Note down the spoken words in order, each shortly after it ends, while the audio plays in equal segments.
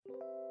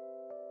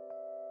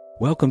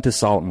Welcome to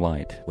Salt and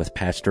Light with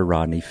Pastor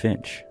Rodney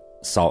Finch.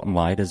 Salt and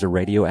Light is a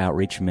radio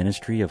outreach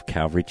ministry of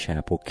Calvary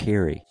Chapel,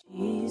 Cary.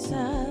 Jesus,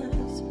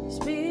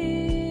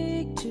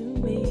 speak to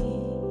me.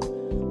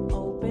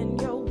 Open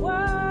your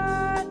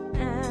word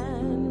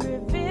and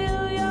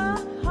reveal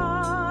your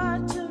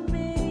heart to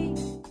me.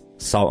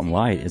 Salt and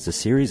Light is a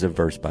series of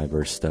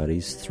verse-by-verse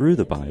studies through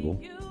the Bible,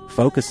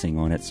 focusing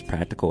on its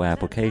practical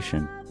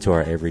application to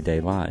our everyday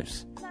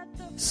lives.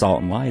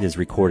 Salt and Light is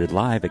recorded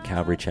live at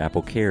Calvary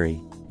Chapel, Cary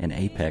in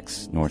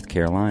Apex, North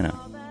Carolina.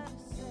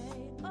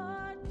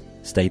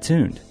 Stay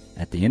tuned.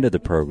 At the end of the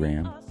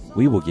program,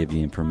 we will give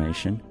you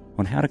information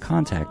on how to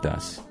contact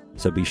us,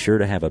 so be sure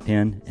to have a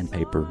pen and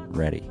paper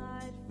ready.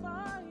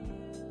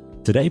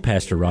 Today,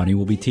 Pastor Rodney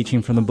will be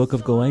teaching from the book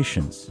of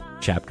Galatians,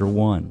 chapter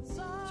 1.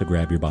 So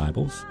grab your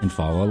Bibles and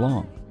follow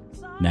along.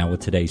 Now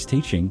with today's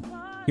teaching,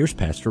 here's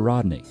Pastor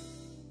Rodney.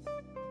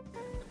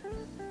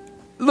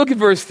 Look at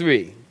verse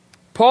 3.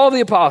 Paul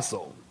the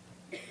Apostle,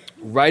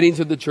 writing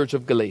to the church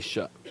of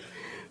Galatia.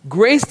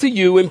 Grace to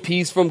you and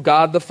peace from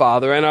God the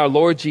Father and our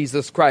Lord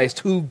Jesus Christ,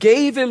 who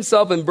gave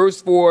himself, in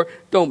verse 4,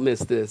 don't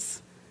miss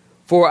this,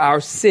 for our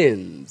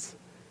sins,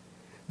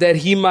 that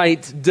he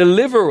might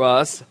deliver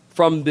us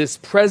from this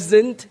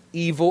present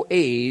evil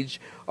age,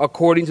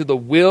 according to the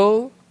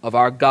will of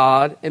our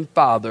God and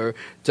Father,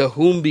 to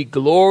whom be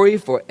glory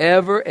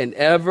forever and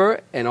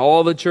ever. And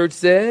all the church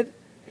said,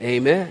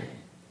 amen.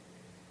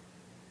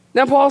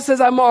 Now Paul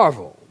says, I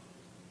marvel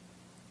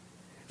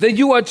that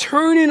you are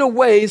turning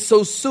away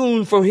so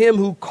soon from him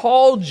who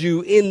called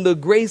you in the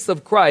grace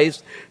of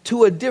Christ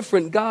to a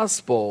different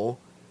gospel,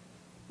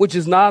 which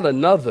is not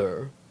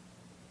another,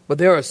 but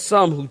there are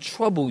some who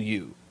trouble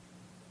you.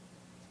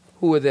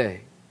 Who are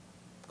they?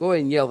 Go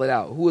ahead and yell it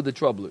out. Who are the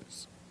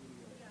troublers?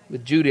 The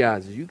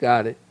Judaizers. You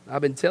got it.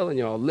 I've been telling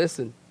y'all,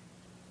 listen.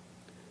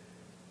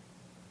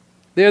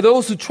 There are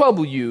those who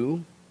trouble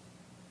you.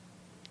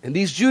 And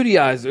these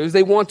Judaizers,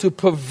 they want to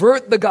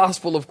pervert the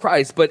gospel of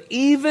Christ. But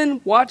even,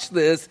 watch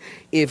this,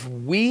 if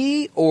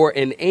we or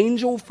an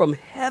angel from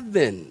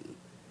heaven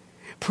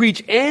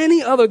preach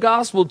any other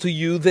gospel to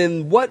you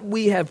than what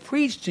we have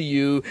preached to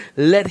you,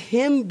 let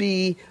him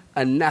be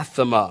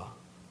anathema,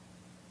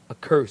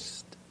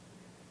 accursed.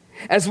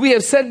 As we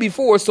have said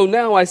before, so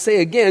now I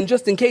say again,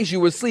 just in case you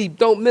were asleep,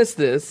 don't miss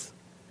this.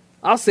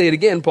 I'll say it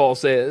again, Paul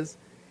says.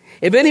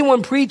 If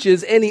anyone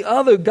preaches any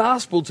other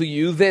gospel to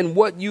you than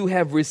what you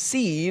have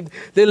received,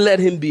 then let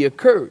him be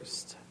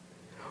accursed.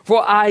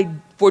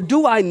 For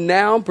do I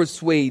now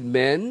persuade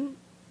men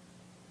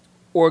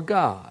or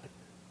God?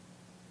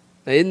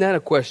 Now, isn't that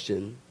a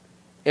question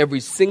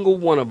every single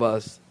one of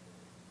us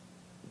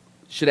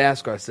should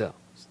ask ourselves?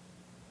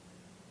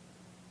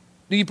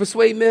 Do you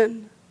persuade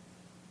men?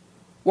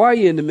 Why are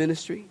you in the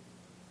ministry?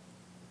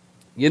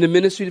 You in the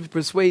ministry to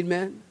persuade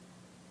men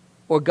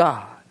or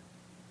God?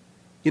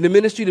 In the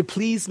ministry to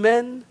please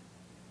men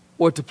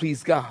or to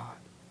please God?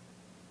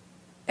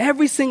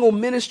 Every single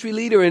ministry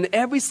leader and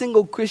every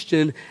single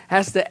Christian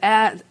has to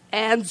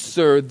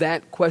answer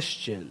that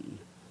question.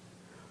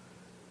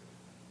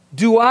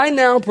 Do I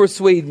now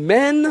persuade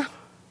men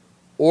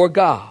or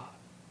God?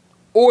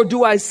 Or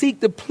do I seek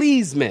to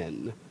please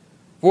men?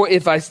 For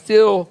if I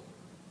still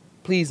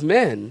please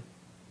men,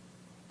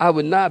 I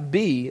would not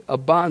be a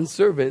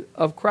bondservant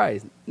of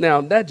Christ.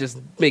 Now, that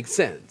just makes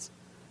sense.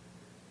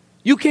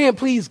 You can't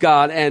please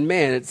God and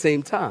man at the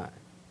same time.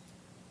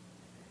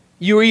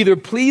 You're either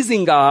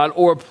pleasing God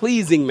or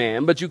pleasing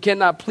man, but you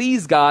cannot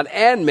please God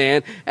and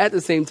man at the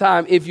same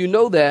time. If you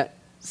know that,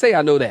 say,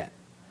 I know that.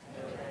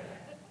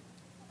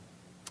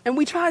 And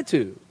we try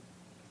to.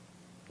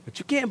 But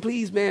you can't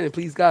please man and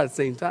please God at the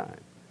same time.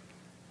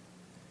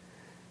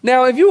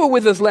 Now, if you were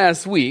with us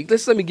last week,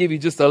 let me give you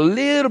just a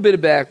little bit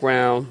of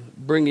background,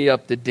 bring you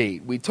up to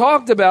date. We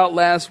talked about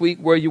last week,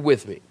 were you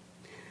with me?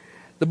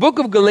 The book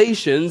of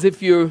Galatians,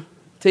 if you're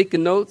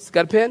taking notes,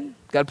 got a pen?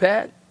 Got a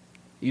pad?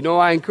 You know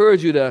I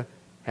encourage you to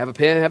have a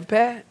pen, have a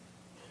pad.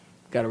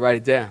 Got to write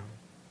it down.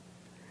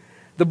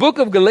 The book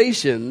of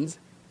Galatians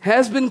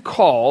has been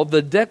called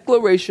the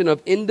Declaration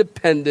of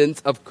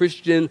Independence of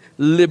Christian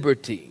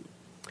Liberty.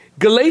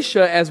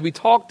 Galatia, as we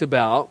talked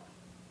about,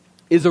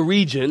 is a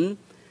region.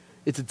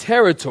 It's a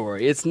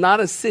territory. It's not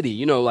a city.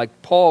 You know,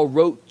 like Paul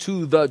wrote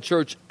to the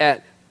church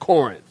at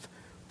Corinth.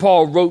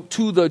 Paul wrote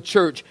to the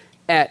church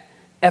at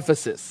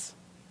Ephesus.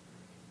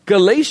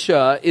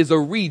 Galatia is a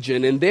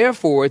region, and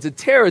therefore it's a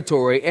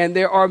territory, and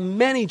there are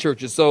many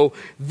churches. So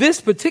this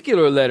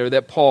particular letter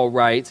that Paul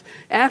writes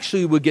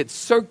actually would get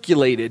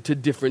circulated to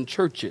different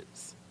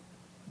churches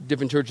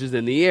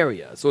in the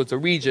area. So it's a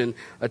region,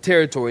 a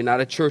territory,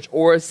 not a church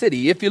or a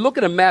city. If you look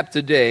at a map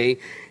today,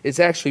 it's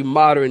actually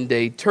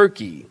modern-day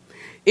Turkey.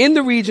 In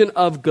the region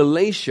of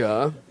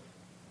Galatia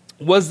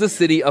was the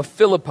city of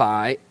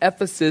Philippi,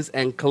 Ephesus,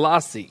 and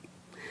Colossae.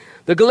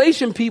 The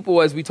Galatian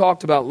people, as we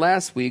talked about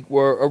last week,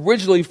 were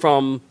originally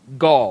from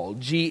Gaul,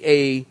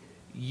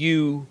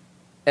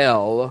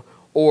 Gaul,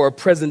 or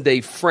present-day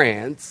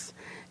France,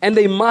 and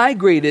they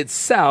migrated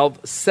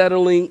south,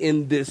 settling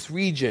in this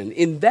region.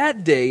 In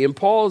that day, in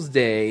Paul's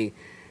day,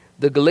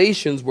 the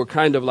Galatians were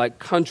kind of like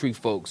country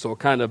folks or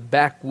kind of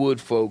backwood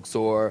folks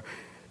or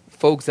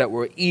folks that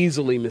were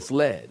easily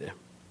misled.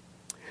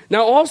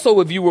 Now, also,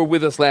 if you were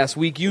with us last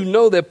week, you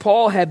know that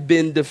Paul had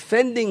been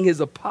defending his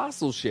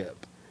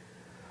apostleship.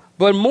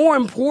 But more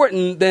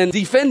important than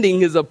defending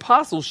his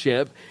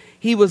apostleship,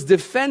 he was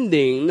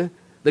defending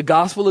the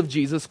gospel of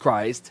Jesus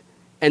Christ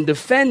and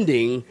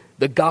defending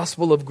the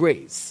gospel of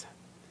grace.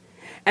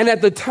 And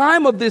at the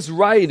time of this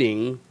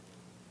writing,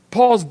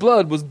 Paul's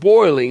blood was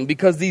boiling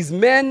because these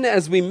men,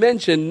 as we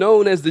mentioned,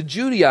 known as the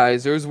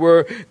Judaizers,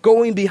 were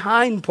going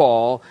behind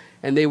Paul,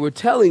 and they were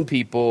telling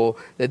people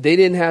that they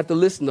didn't have to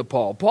listen to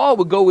Paul. Paul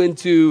would go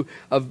into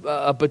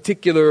a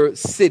particular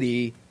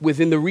city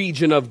within the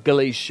region of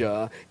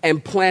Galatia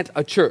and plant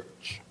a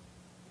church.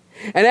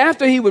 And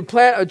after he would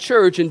plant a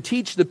church and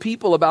teach the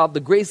people about the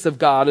grace of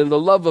God and the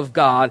love of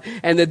God,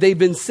 and that they've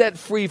been set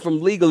free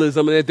from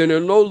legalism and that they're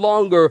no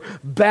longer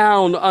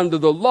bound under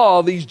the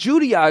law, these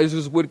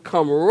Judaizers would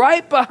come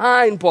right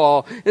behind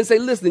Paul and say,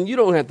 listen, you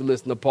don't have to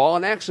listen to Paul.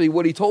 And actually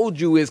what he told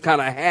you is kind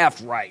of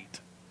half right.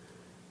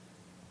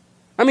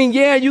 I mean,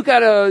 yeah, you got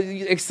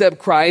to accept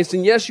Christ,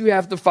 and yes, you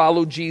have to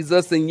follow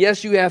Jesus, and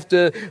yes, you have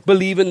to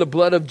believe in the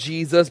blood of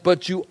Jesus,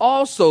 but you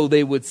also,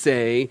 they would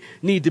say,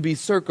 need to be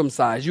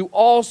circumcised. You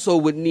also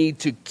would need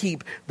to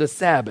keep the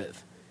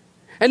Sabbath.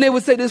 And they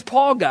would say, this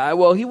Paul guy,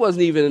 well, he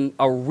wasn't even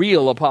a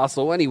real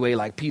apostle anyway,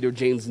 like Peter,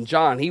 James, and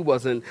John. He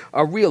wasn't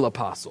a real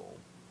apostle.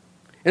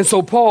 And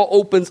so Paul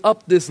opens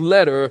up this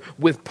letter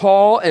with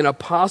Paul, an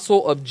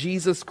apostle of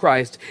Jesus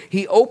Christ.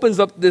 He opens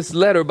up this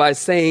letter by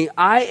saying,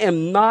 I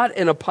am not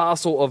an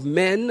apostle of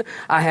men.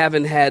 I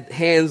haven't had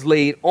hands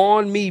laid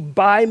on me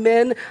by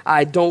men.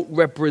 I don't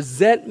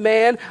represent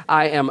man.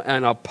 I am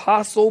an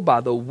apostle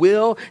by the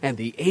will and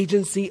the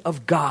agency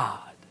of God.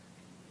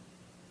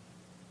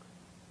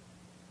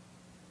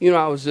 You know,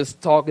 I was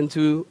just talking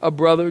to a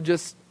brother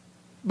just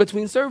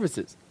between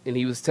services. And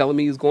he was telling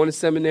me he was going to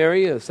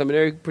a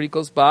seminary pretty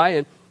close by.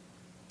 And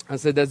I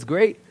said, that's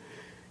great.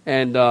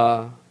 And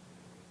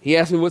he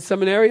asked me what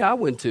seminary I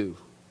went to.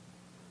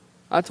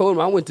 I told him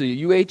I went to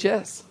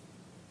UHS.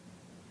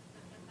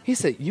 He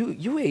said,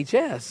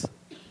 UHS?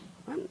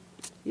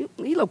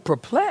 He looked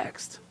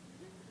perplexed.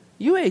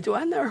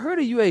 I never heard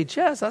of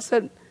UHS. I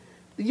said,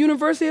 the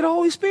University of the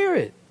Holy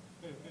Spirit.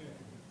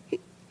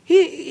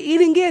 He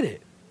didn't get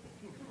it.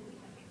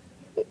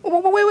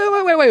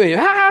 Wait.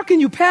 How can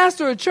you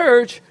pastor a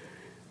church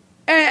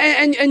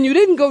and you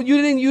didn't go,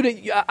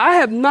 I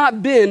have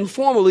not been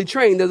formally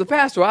trained as a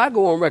pastor. I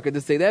go on record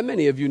to say that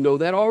many of you know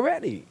that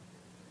already.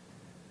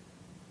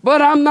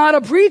 But I'm not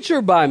a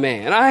preacher by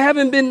man.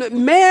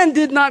 Man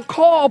did not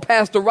call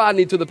Pastor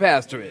Rodney to the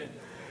pastorate.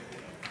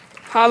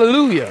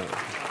 Hallelujah.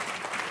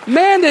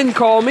 Man didn't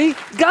call me.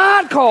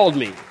 God called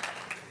me.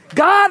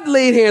 God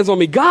laid hands on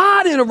me.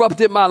 God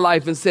interrupted my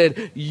life and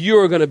said,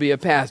 you're going to be a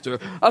pastor.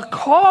 A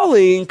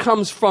calling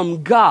comes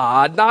from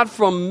God, not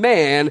from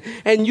man.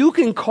 And you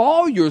can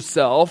call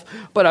yourself,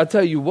 but I'll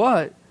tell you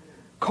what,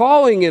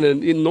 calling and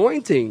an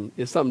anointing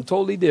is something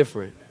totally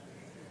different.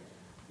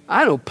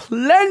 I know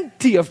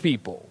plenty of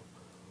people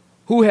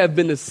who have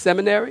been to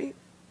seminary.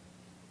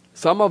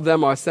 Some of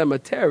them are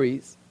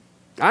cemeteries.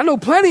 I know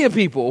plenty of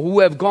people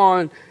who have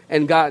gone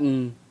and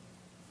gotten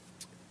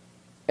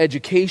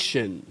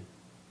education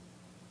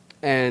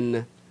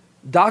and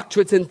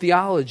doctorates in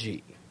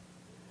theology.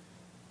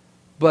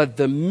 But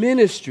the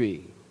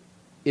ministry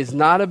is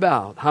not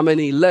about how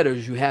many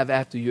letters you have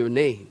after your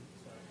name.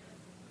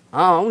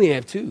 I only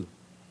have 2.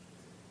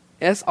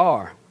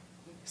 SR,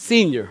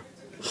 senior.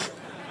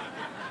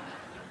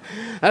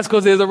 That's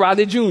because there's a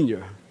Rodney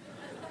Jr.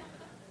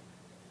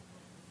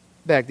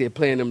 back there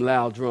playing them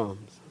loud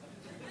drums.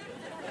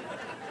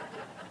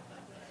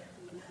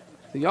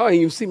 So y'all ain't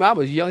even see me. I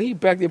was yelling. He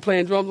back there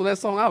playing drums on that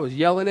song. I was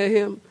yelling at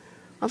him.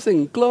 I'm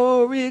singing,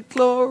 glory,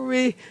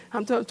 glory.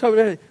 I'm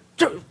talking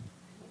about,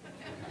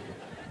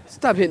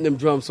 stop hitting them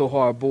drums so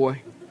hard,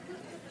 boy.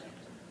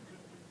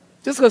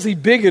 Just because he's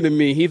bigger than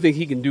me, he think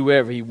he can do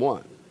whatever he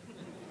wants.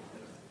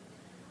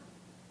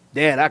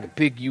 Dad, I can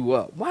pick you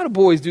up. Why do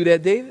boys do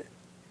that, David?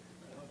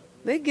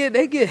 They get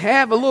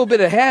a little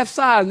bit of half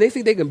size, and they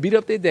think they can beat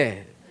up their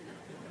dad.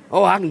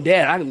 Oh, I can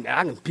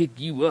pick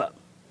you up.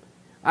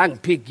 I can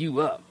pick you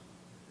up.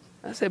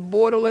 I said,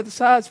 boy, don't let the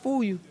size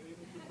fool you.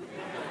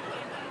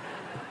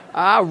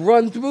 I'll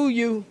run through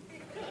you.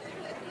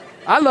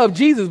 I love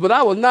Jesus, but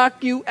I will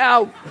knock you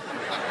out.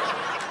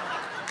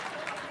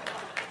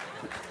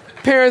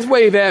 Parents,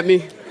 wave at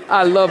me.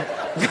 I love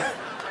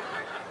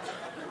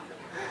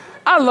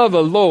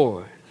the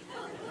Lord.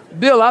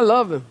 Bill, I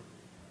love him.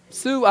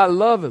 Sue, I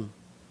love him.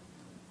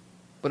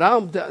 But I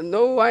ain't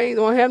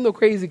gonna have no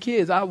crazy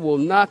kids. I will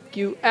knock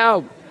you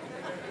out.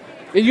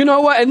 And you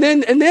know what? And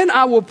then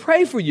I will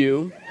pray for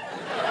you.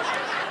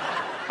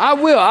 I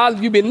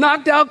will. You'll be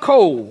knocked out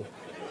cold.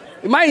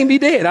 You might even be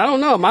dead. I don't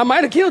know. I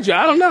might have killed you.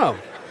 I don't know.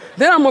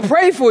 Then I'm gonna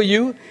pray for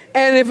you.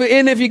 And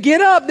if you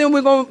get up, then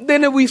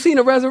we've seen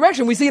a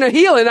resurrection. We've seen a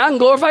healing. I can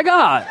glorify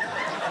God.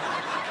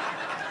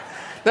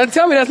 Now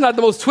tell me that's not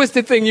the most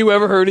twisted thing you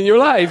ever heard in your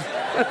life.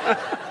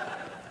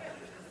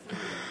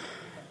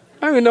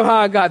 don't even know how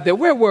I got there.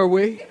 Where were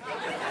we?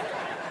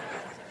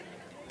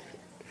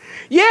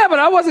 Yeah, but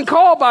I wasn't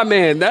called by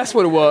man. That's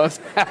what it was.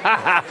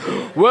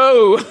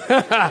 Whoa.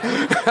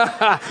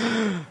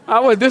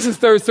 This is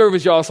third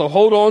service, y'all, so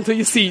hold on to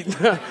your seat.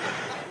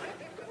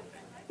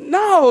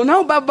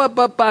 No,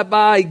 but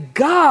by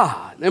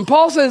God. And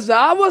Paul says,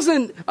 I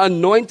wasn't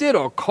anointed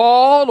or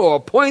called or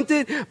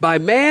appointed by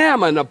man.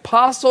 I'm an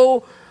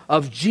apostle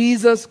of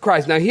Jesus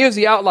Christ. Now, here's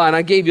the outline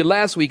I gave you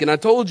last week, and I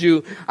told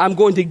you I'm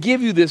going to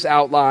give you this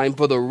outline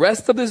for the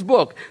rest of this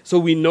book so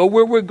we know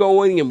where we're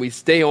going and we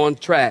stay on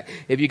track.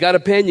 If you got a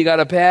pen, you got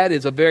a pad,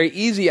 it's a very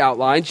easy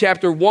outline.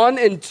 Chapter 1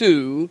 and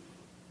 2,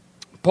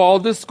 Paul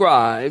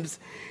describes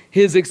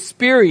his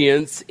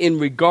experience in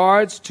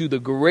regards to the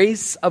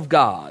grace of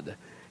God.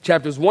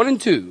 Chapters 1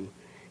 and 2,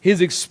 his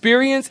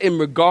experience in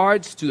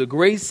regards to the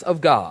grace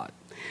of God.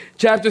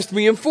 Chapters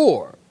 3 and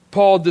 4,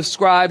 Paul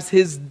describes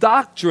his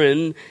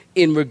doctrine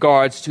in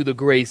regards to the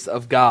grace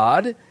of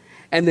God.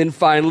 And then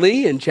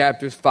finally, in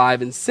chapters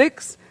 5 and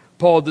 6,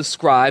 Paul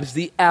describes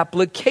the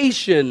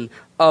application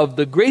of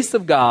the grace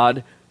of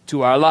God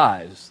to our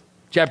lives.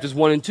 Chapters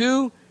 1 and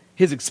 2,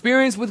 his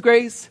experience with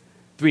grace.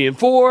 3 and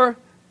 4,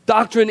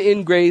 doctrine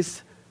in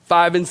grace.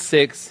 5 and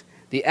 6,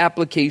 the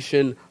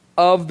application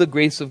of the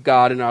grace of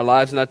God in our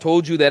lives. And I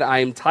told you that I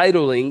am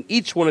titling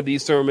each one of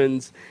these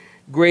sermons,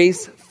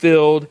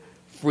 Grace-Filled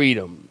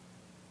Freedom.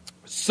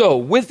 So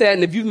with that,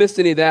 and if you missed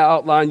any of that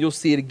outline, you'll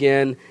see it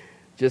again.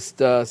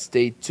 Just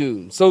stay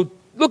tuned. So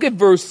look at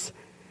verse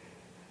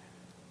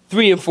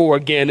 3 and 4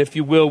 again, if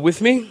you will,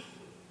 with me.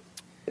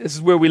 This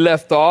is where we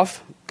left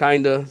off,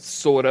 kind of,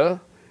 sort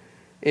of,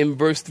 in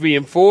verse 3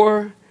 and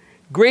 4.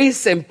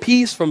 Grace and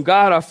peace from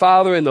God our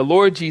Father and the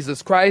Lord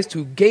Jesus Christ,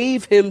 who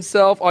gave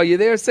himself, are you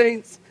there,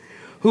 saints?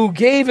 Who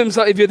gave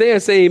himself, if you're there,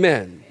 say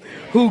amen.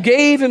 Who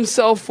gave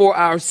himself for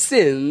our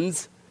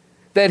sins,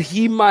 that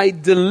he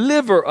might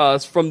deliver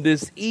us from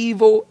this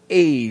evil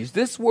age.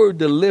 This word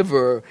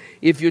deliver,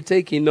 if you're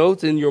taking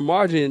notes in your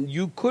margin,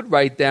 you could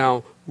write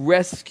down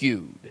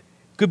rescued.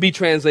 Could be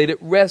translated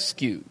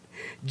rescued.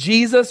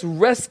 Jesus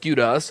rescued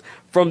us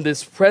from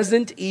this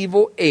present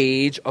evil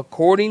age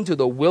according to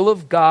the will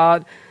of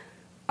God,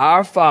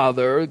 our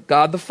Father,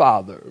 God the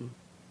Father.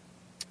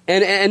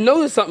 And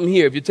notice something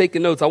here. If you're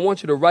taking notes, I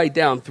want you to write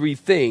down 3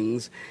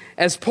 things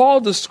as Paul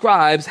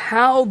describes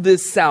how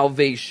this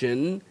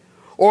salvation,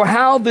 or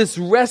how this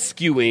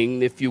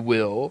rescuing, if you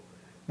will,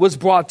 was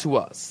brought to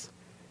us.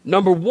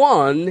 Number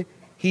 1,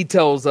 he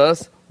tells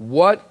us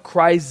what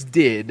Christ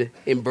did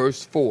in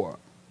verse 4.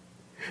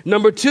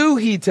 Number 2,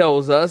 he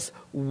tells us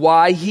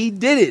why he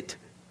did it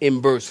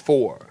in verse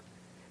 4.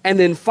 And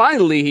then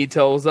finally, he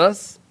tells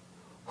us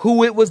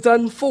who it was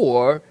done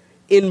for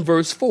in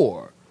verse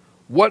 4.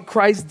 What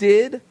Christ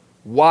did,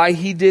 why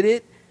he did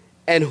it,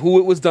 and who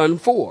it was done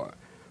for.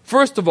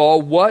 First of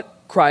all,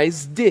 what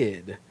Christ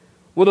did.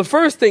 Well, the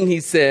first thing he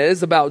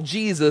says about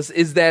Jesus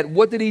is that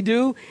what did he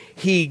do?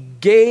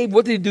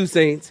 What did he do,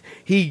 saints?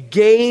 He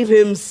gave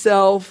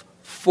himself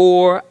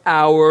for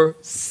our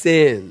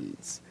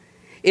sins.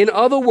 In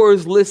other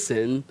words,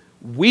 listen,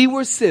 we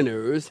were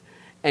sinners,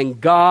 and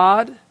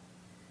God,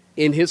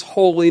 in his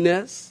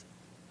holiness,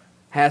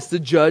 has to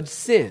judge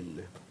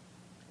sin.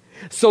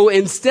 So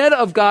instead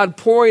of God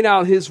pouring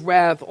out his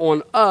wrath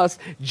on us,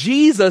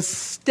 Jesus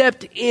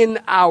stepped in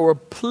our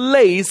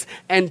place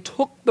and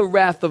took the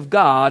wrath of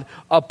God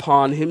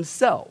upon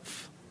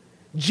himself.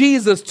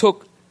 Jesus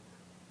took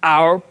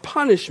our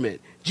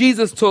punishment.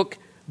 Jesus took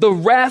the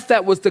wrath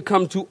that was to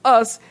come to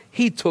us.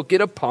 He took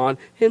it upon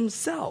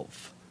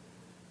himself.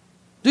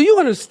 Do you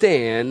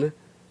understand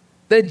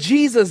that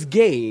Jesus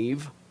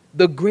gave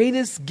the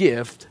greatest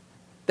gift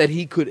that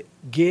he could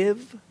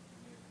give?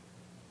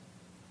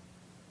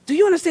 Do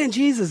you understand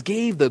Jesus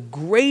gave the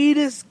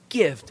greatest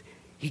gift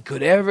he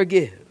could ever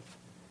give?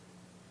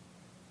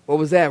 What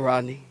was that,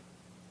 Rodney?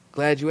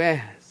 Glad you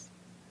asked.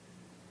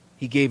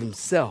 He gave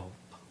himself.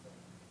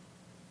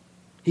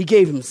 He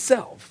gave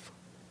himself.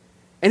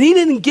 And he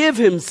didn't give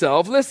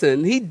himself,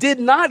 listen, he did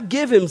not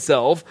give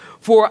himself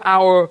for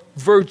our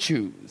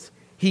virtues.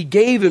 He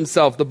gave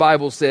himself, the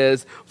Bible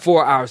says,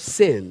 for our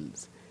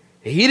sins.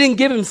 He didn't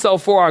give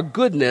himself for our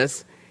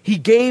goodness. He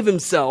gave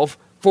himself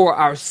for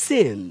our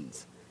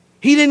sins.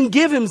 He didn't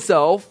give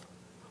himself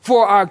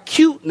for our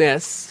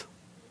cuteness.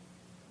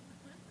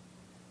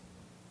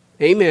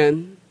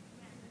 Amen.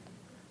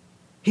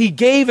 He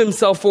gave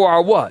himself for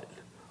our what?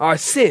 Our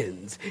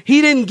sins.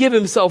 He didn't give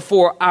himself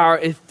for our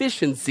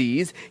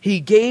efficiencies. He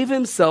gave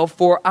himself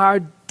for our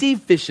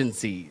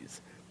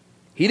deficiencies.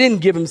 He didn't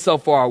give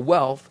himself for our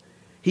wealth.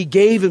 He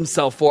gave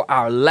himself for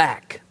our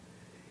lack.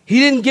 He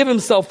didn't give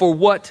himself for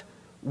what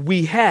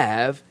we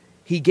have.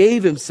 He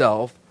gave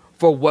himself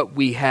for what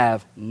we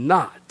have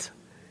not.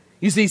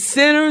 You see,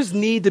 sinners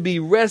need to be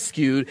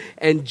rescued,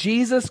 and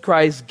Jesus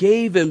Christ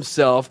gave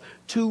himself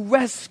to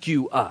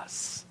rescue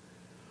us.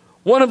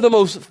 One of the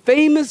most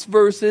famous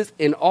verses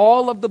in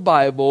all of the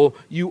Bible,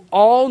 you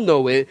all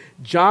know it,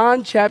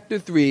 John chapter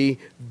 3,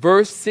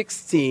 verse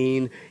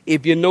 16.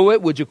 If you know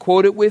it, would you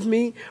quote it with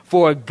me?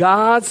 For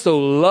God so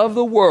loved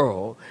the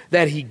world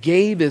that he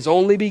gave his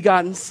only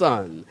begotten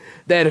Son,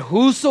 that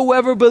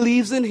whosoever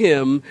believes in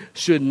him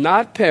should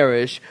not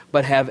perish,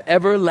 but have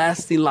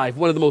everlasting life.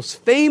 One of the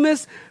most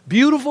famous,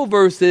 beautiful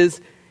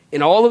verses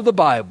in all of the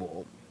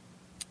Bible.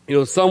 You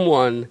know,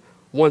 someone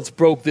once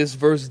broke this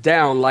verse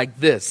down like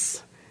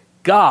this.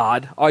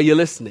 God, are you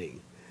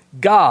listening?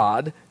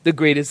 God, the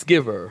greatest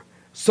giver,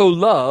 so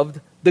loved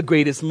the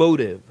greatest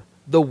motive,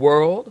 the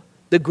world,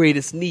 the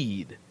greatest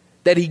need,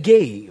 that he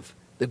gave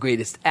the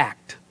greatest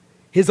act,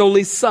 his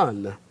only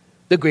Son,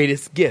 the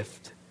greatest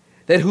gift,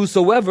 that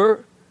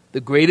whosoever,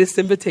 the greatest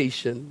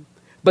invitation,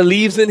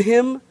 believes in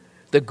him,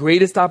 the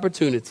greatest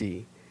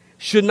opportunity,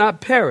 should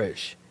not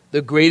perish,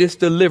 the greatest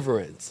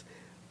deliverance,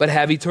 but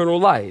have eternal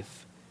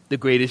life, the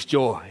greatest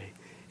joy.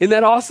 Isn't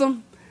that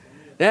awesome?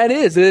 That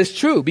is, it is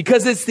true,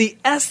 because it's the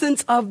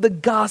essence of the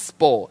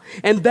gospel.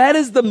 And that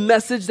is the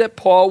message that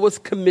Paul was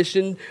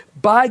commissioned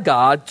by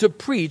God to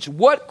preach,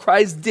 what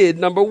Christ did,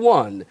 number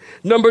one.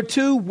 Number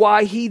two,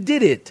 why he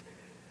did it.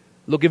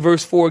 Look at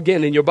verse 4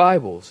 again in your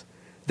Bibles.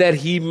 That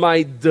he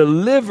might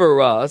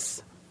deliver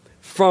us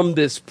from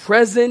this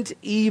present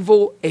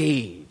evil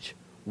age.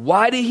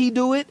 Why did he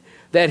do it?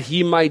 That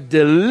he might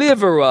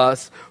deliver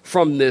us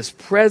from this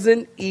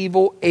present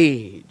evil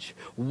age.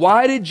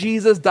 Why did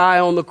Jesus die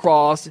on the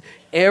cross?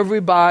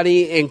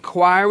 Everybody,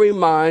 inquiring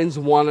minds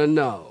want to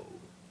know.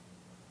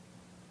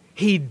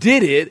 He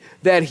did it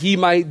that he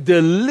might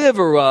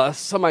deliver us,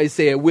 somebody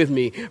say it with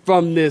me,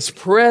 from this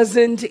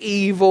present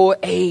evil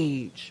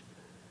age.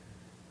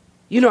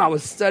 You know, I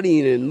was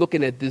studying and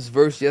looking at this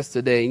verse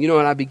yesterday, and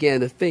I began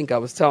to think, I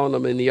was telling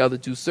them in the other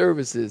two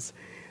services,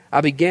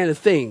 I began to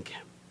think,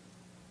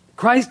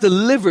 Christ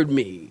delivered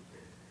me.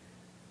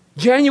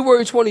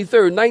 January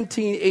 23rd,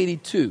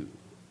 1982,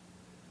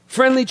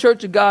 Friendly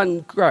Church of God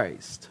in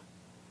Christ,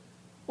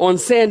 on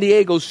San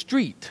Diego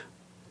Street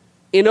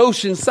in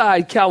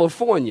Oceanside,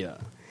 California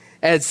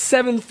at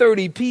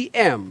 7:30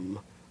 p.m.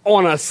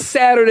 on a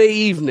Saturday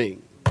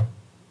evening. I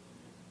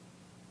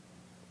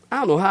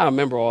don't know how I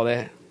remember all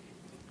that.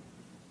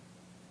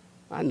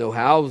 I know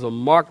how it was a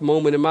marked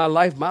moment in my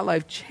life. My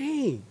life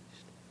changed.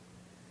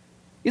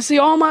 You see,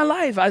 all my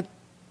life that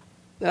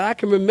I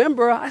can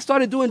remember, I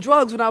started doing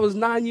drugs when I was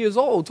 9 years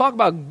old. Talk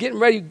about getting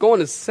ready, going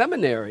to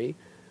seminary.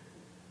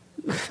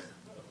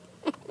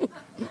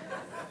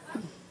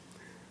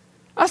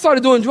 I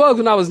started doing drugs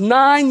when I was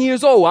 9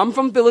 years old. I'm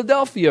from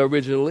Philadelphia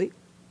originally.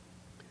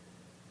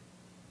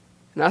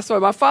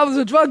 And my father's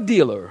a drug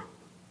dealer.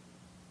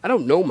 I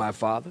don't know my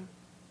father.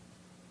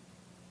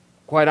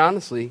 Quite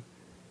honestly,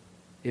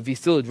 if he's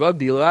still a drug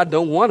dealer, I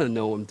don't want to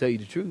know him, to tell you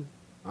the truth.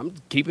 I'm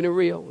keeping it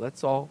real,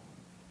 that's all.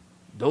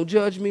 Don't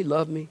judge me,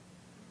 love me.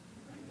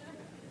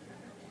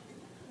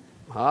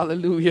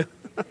 Hallelujah.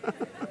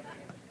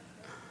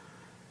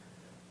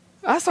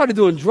 I started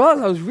doing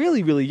drugs. I was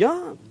really, really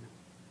young.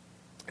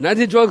 And I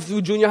did drugs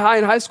through junior high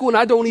and high school, and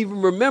I don't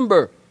even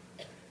remember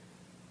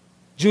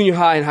junior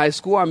high and high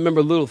school. I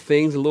remember little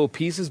things and little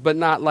pieces, but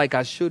not like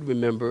I should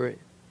remember it.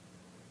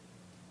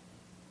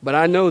 But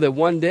I know that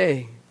one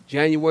day,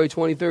 January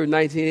 23rd,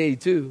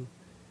 1982,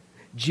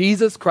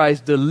 Jesus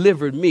Christ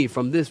delivered me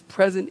from this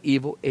present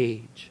evil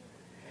age.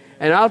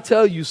 And I'll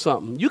tell you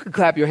something. You can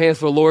clap your hands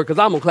for the Lord, because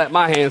I'm going to clap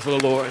my hands for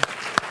the Lord.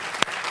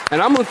 And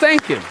I'm going to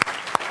thank him.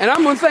 And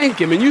I'm going to thank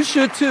him, and you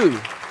should too.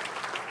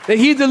 That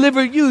he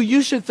delivered you,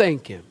 you should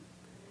thank him.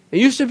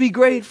 And you should be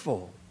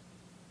grateful.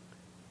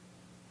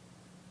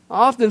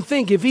 I often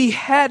think if I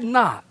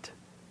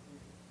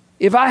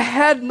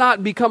had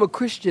not become a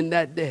Christian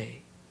that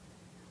day,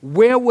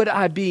 where would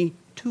I be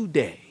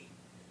today?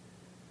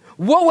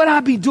 What would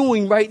I be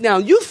doing right now?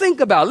 You think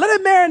about it. Let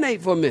it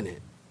marinate for a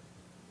minute.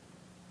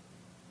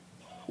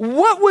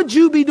 What would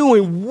you be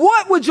doing?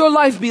 What would your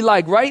life be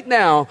like right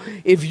now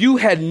if you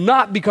had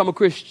not become a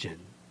Christian?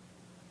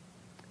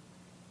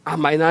 I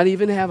might not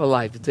even have a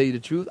life, to tell you the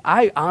truth.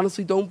 I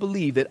honestly don't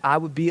believe that I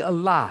would be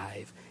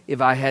alive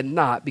if I had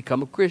not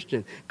become a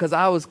Christian, because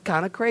I was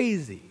kind of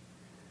crazy.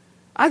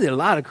 I did a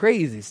lot of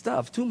crazy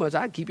stuff, too much.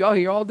 I'd keep y'all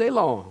here all day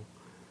long.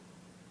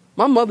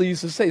 My mother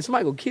used to say,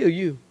 somebody will kill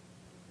you.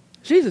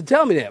 She used to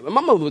tell me that.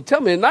 My mother would tell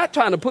me, not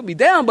trying to put me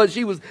down, but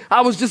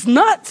I was just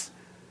nuts.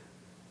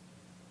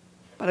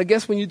 But I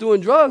guess when you're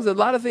doing drugs, a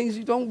lot of things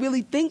you don't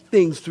really think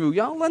things through.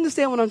 Y'all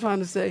understand what I'm trying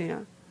to say? Huh?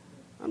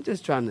 I'm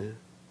just trying to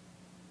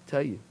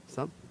tell you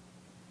something.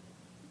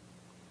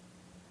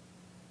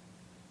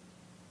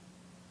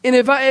 And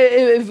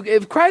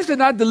if Christ had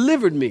not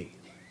delivered me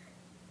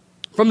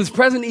from this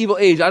present evil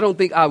age, I don't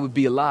think I would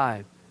be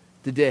alive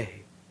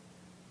today.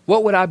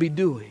 What would I be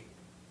doing?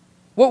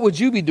 What would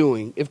you be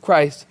doing if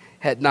Christ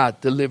had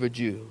not delivered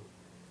you?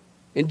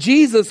 And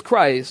Jesus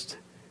Christ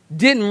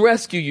didn't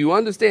rescue you.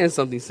 Understand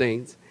something,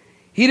 saints.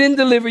 He didn't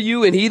deliver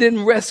you, and he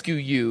didn't rescue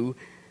you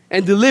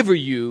and deliver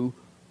you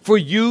for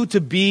you to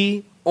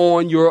be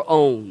on your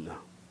own.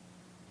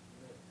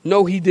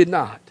 No, he did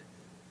not.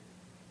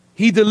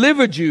 He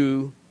delivered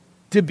you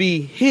to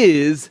be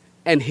his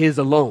and his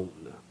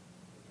alone.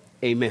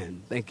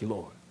 Amen. Thank you,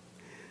 Lord.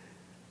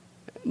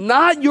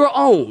 Not your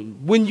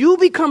own. When you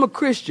become a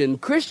Christian,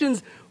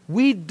 Christians,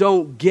 we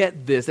don't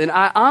get this. And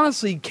I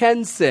honestly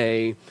can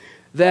say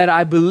that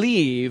I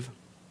believe,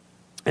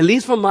 at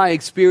least from my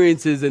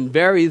experiences in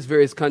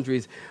various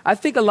countries, I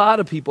think a lot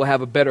of people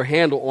have a better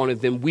handle on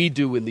it than we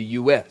do in the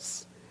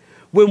U.S.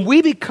 When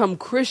we become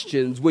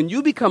Christians, when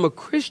you become a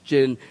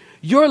Christian,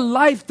 your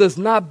life does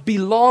not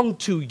belong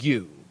to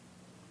you.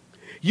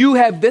 You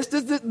have this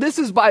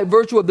is by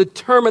virtue of the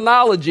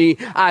terminology,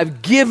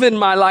 I've given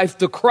my life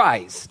to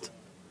Christ.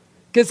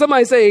 Can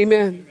somebody say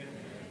amen? Amen.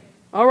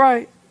 All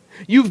right.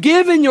 You've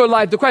given your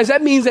life to Christ.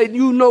 That means that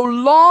you no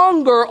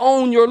longer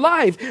own your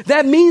life.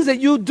 That means that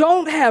you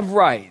don't have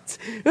rights.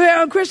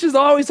 Christians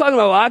are always talking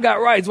about, well, I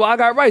got rights. Well, I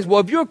got rights. Well,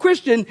 if you're a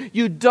Christian,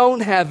 you don't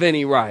have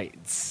any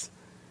rights.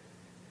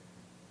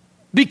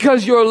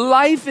 Because your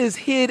life is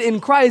hid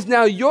in Christ.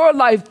 Now your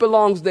life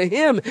belongs to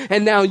him.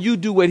 And now you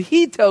do what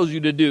he tells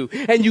you to do.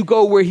 And you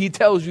go where he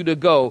tells you to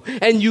go.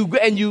 And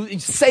you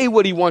say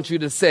what he wants you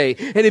to say.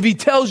 And if he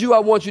tells you, I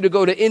want you to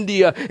go to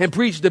India and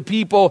preach to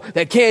people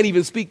that can't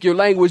even speak your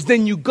language,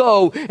 then you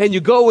go and you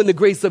go in the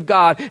grace of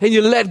God and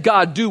you let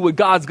God do what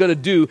God's going to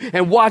do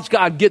and watch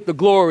God get the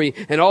glory.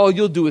 And all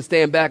you'll do is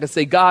stand back and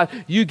say, God,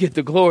 you get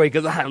the glory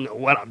because I don't know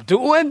what I'm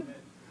doing.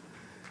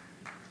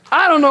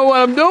 I don't know what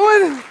I'm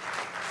doing.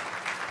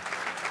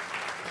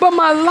 But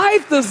my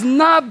life does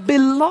not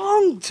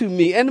belong to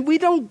me. And we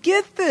don't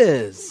get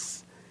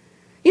this.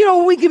 You know,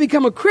 when we can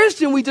become a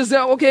Christian, we just say,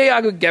 okay, I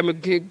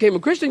became a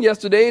Christian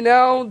yesterday.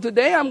 Now,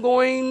 today I'm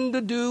going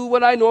to do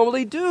what I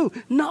normally do.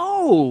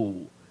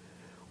 No.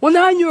 Well,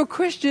 now you're a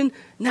Christian.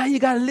 Now you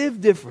got to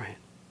live different.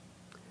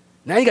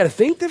 Now you got to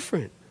think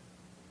different.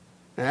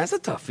 Now, that's a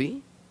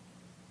toughie.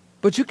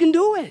 But you can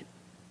do it.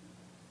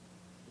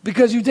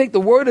 Because you take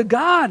the word of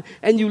God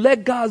and you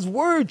let God's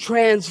word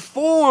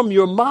transform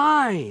your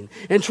mind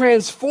and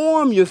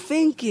transform your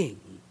thinking.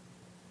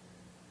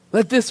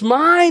 Let this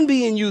mind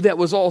be in you that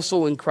was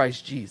also in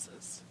Christ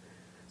Jesus.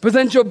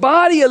 Present your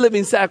body a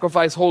living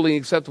sacrifice, holy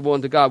and acceptable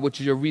unto God, which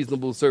is your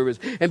reasonable service.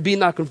 And be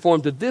not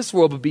conformed to this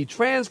world, but be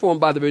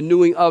transformed by the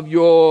renewing of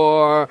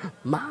your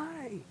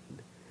mind.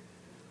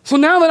 So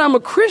now that I'm a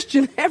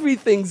Christian,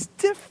 everything's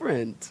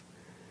different.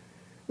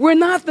 We're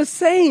not the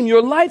same.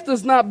 Your life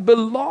does not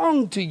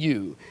belong to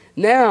you.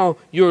 Now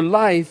your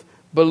life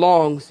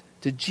belongs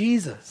to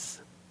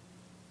Jesus.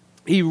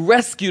 He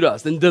rescued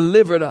us and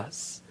delivered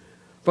us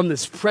from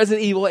this present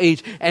evil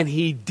age. And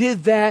he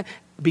did that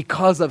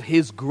because of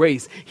his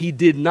grace. He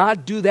did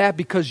not do that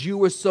because you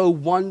were so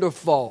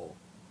wonderful.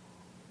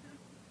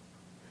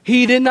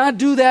 He did not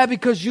do that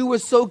because you were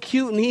so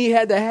cute and he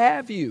had to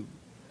have you.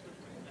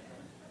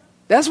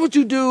 That's what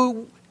you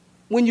do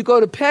when you go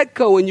to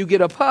Petco and you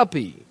get a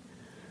puppy.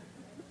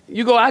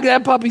 You go,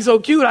 that puppy's so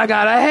cute, I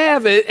got to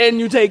have it, and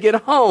you take it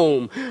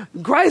home.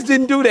 Christ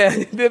didn't do that.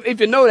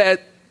 If you know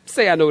that,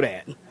 say I know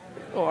that.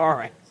 Oh, all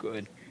right,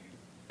 good.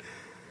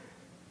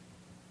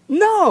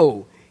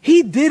 No,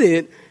 he did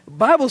it. The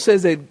Bible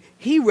says that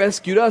he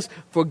rescued us,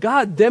 for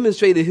God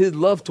demonstrated his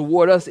love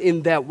toward us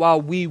in that while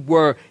we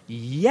were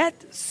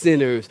yet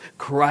sinners,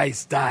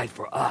 Christ died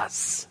for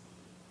us.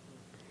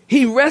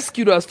 He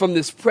rescued us from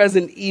this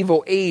present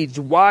evil age.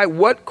 Why?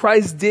 What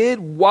Christ did,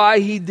 why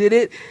he did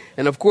it.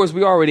 And of course,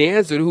 we already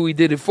answered who he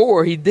did it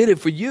for. He did it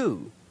for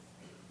you.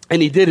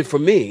 And he did it for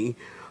me.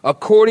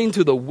 According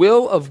to the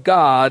will of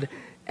God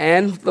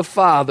and the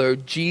Father,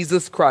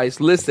 Jesus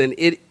Christ. Listen,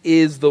 it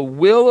is the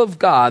will of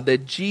God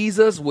that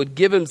Jesus would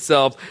give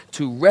himself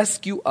to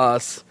rescue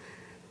us,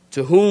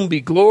 to whom be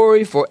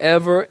glory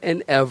forever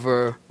and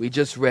ever. We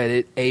just read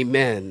it.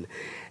 Amen.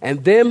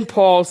 And then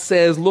Paul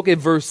says, look at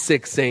verse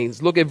 6,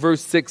 saints. Look at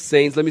verse 6,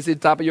 saints. Let me see the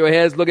top of your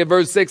heads. Look at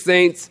verse 6,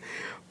 saints.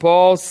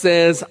 Paul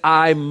says,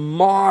 I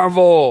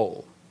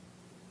marvel.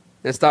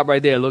 Now stop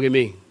right there. Look at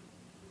me.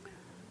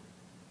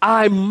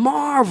 I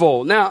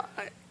marvel. Now,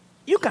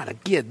 you got to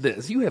get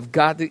this. You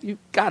got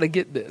to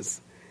get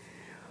this.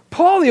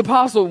 Paul the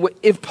Apostle,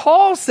 if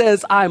Paul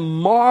says, I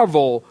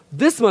marvel,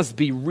 this must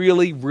be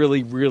really,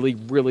 really, really,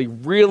 really,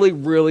 really,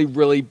 really,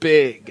 really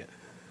big.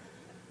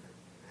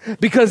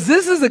 Because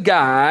this is a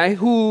guy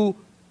who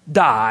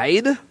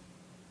died,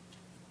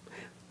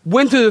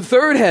 went to the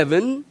third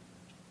heaven,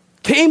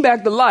 came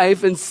back to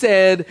life and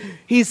said,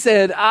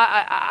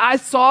 I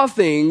saw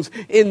things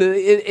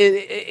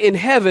in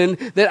heaven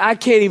that I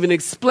can't even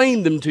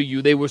explain them to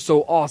you. They were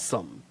so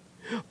awesome.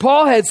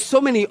 Paul had so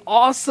many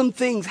awesome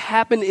things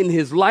happen in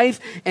his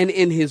life and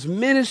in his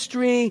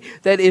ministry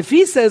that if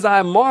he says,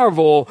 I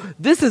marvel,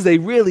 this is a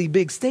really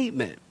big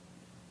statement.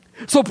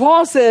 So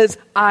Paul says,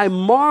 I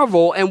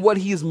marvel, and what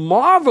he's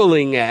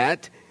marveling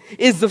at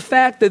is the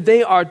fact that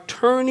they are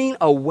turning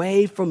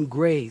away from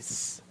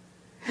grace.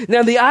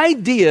 Now, the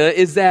idea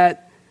is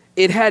that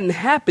it hadn't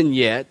happened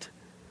yet,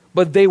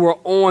 but they were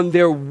on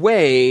their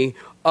way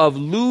of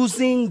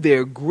losing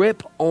their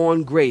grip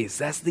on grace.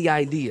 That's the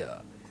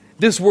idea.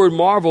 This word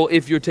marvel,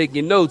 if you're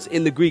taking notes,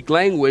 in the Greek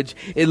language,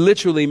 it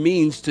literally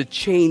means to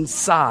change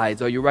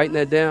sides. Are you writing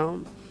that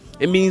down?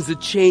 It means to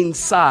change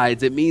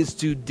sides. It means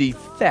to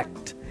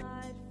defect.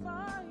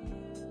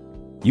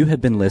 You have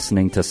been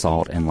listening to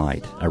Salt and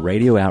Light, a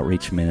radio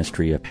outreach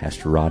ministry of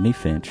Pastor Rodney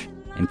Finch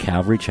in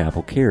Calvary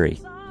Chapel, Cary,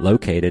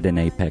 located in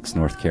Apex,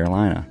 North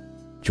Carolina.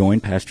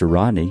 Join Pastor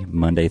Rodney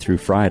Monday through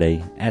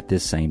Friday at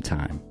this same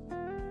time.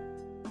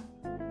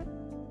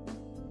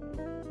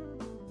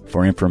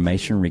 For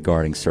information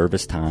regarding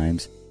service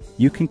times,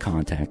 you can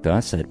contact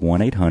us at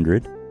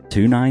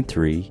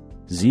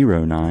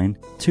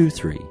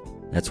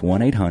 1-800-293-0923. That's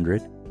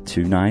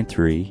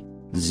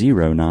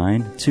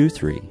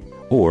 1-800-293-0923.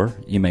 Or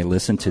you may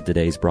listen to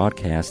today's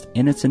broadcast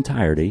in its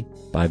entirety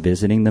by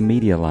visiting the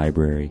media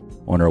library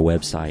on our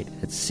website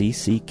at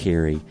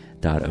cccary.org.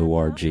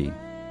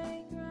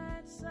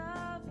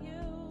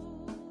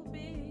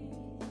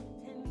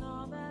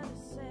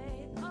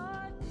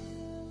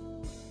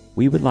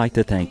 We would like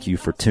to thank you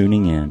for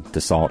tuning in to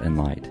Salt and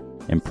Light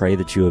and pray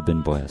that you have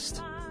been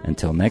blessed.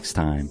 Until next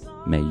time,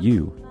 may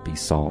you be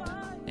salt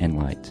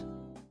and light.